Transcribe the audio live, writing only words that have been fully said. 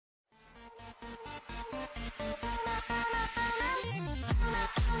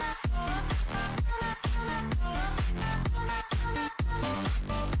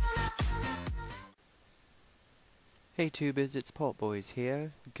Hey tubers, it's Pot Boys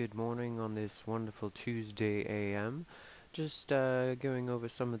here. Good morning on this wonderful Tuesday AM. Just going over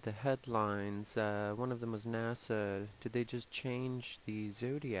some of the headlines. One of them was NASA. Did they just change the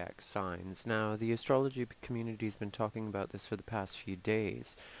Zodiac signs? Now, the astrology community's been talking about this for the past few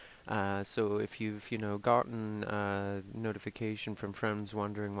days. So if you've, gotten notification from friends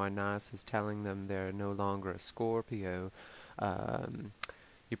wondering why NASA's telling them they're no longer a Scorpio, um,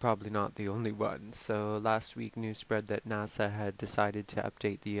 you're probably not the only one. So last week news spread that NASA had decided to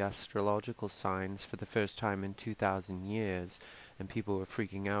update the astrological signs for the first time in 2,000 years, and people were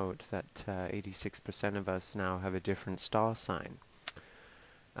freaking out that 86% of us now have a different star sign.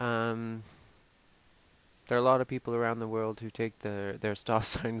 There are a lot of people around the world who take their star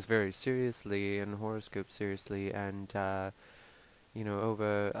signs very seriously and horoscopes seriously, and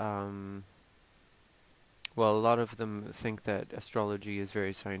over well, a lot of them think that astrology is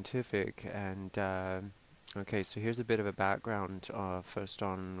very scientific, and okay, so here's a bit of a background first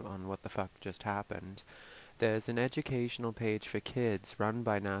on what the fuck just happened. There's an educational page for kids run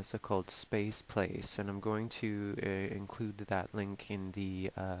by NASA called Space Place, and I'm going to include that link in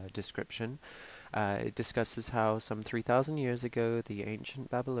the description. It discusses how some 3,000 years ago the ancient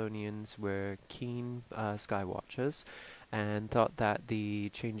Babylonians were keen sky watchers and thought that the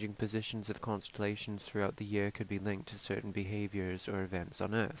changing positions of constellations throughout the year could be linked to certain behaviors or events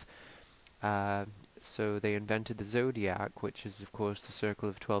on Earth. So they invented the Zodiac, which is of course the circle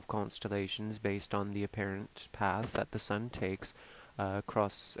of 12 constellations based on the apparent path that the sun takes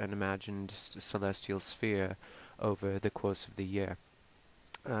across an imagined celestial sphere over the course of the year.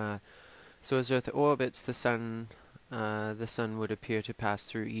 So as Earth orbits the sun would appear to pass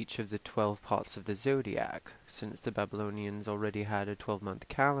through each of the 12 parts of the zodiac. Since the Babylonians already had a 12-month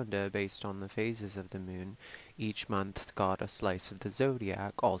calendar based on the phases of the moon, each month got a slice of the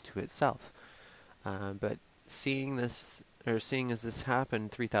zodiac all to itself. But seeing as this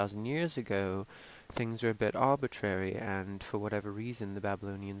happened 3,000 years ago, things are a bit arbitrary, and for whatever reason, the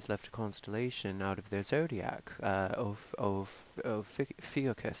Babylonians left a constellation out of their zodiac,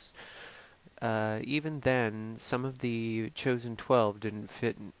 Ophiuchus. Even then, some of the chosen 12 didn't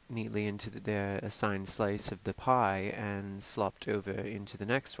fit neatly into their assigned slice of the pie and slopped over into the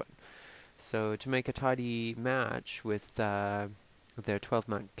next one. So to make a tidy match with their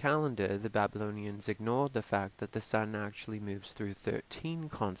 12-month calendar, the Babylonians ignored the fact that the sun actually moves through 13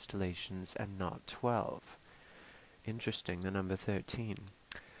 constellations and not 12. Interesting, the number 13.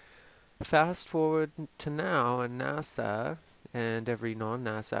 Fast forward to now, and NASA and every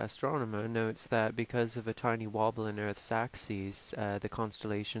non-NASA astronomer notes that because of a tiny wobble in Earth's axis, the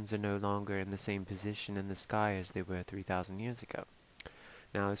constellations are no longer in the same position in the sky as they were 3,000 years ago.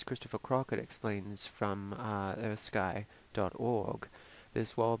 Now, as Christopher Crockett explains from earthsky.org,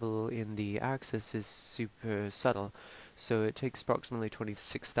 this wobble in the axis is super subtle, so it takes approximately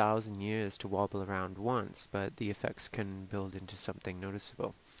 26,000 years to wobble around once, but the effects can build into something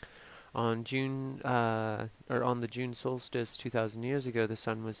noticeable. On the June solstice 2,000 years ago, the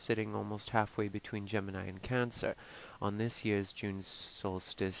sun was sitting almost halfway between Gemini and Cancer. On this year's June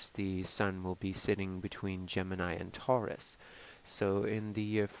solstice, the sun will be sitting between Gemini and Taurus. So in the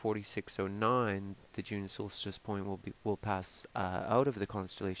year 4609, the June solstice point will pass out of the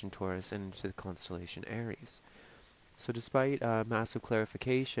constellation Taurus and into the constellation Aries. So despite massive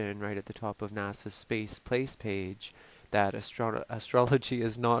clarification right at the top of NASA's Space Place page that astrology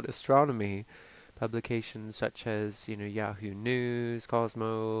is not astronomy, publications such as Yahoo News,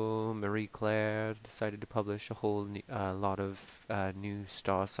 Cosmo, Marie Claire decided to publish a whole lot of new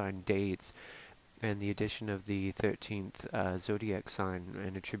star sign dates and the addition of the 13th zodiac sign,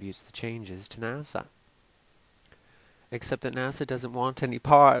 and attributes the changes to NASA. Except that NASA doesn't want any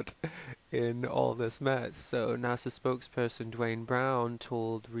part in all this mess. So NASA spokesperson Dwayne Brown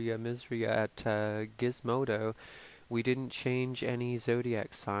told Ria Misria at Gizmodo, "We didn't change any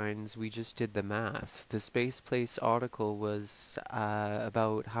zodiac signs, we just did the math." The Space Place article was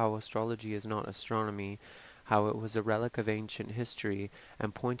about how astrology is not astronomy, how it was a relic of ancient history,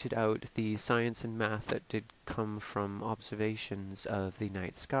 and pointed out the science and math that did come from observations of the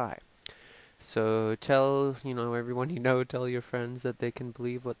night sky. So tell everyone tell your friends that they can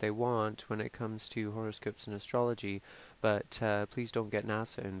believe what they want when it comes to horoscopes and astrology, but please don't get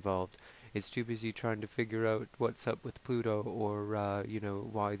NASA involved. It's too busy trying to figure out what's up with Pluto, or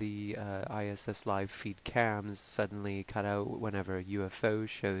why the ISS live feed cams suddenly cut out whenever a UFO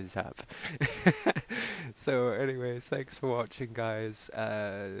shows up. So anyways, thanks for watching, guys.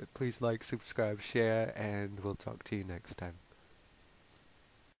 Please like, subscribe, share, and we'll talk to you next time.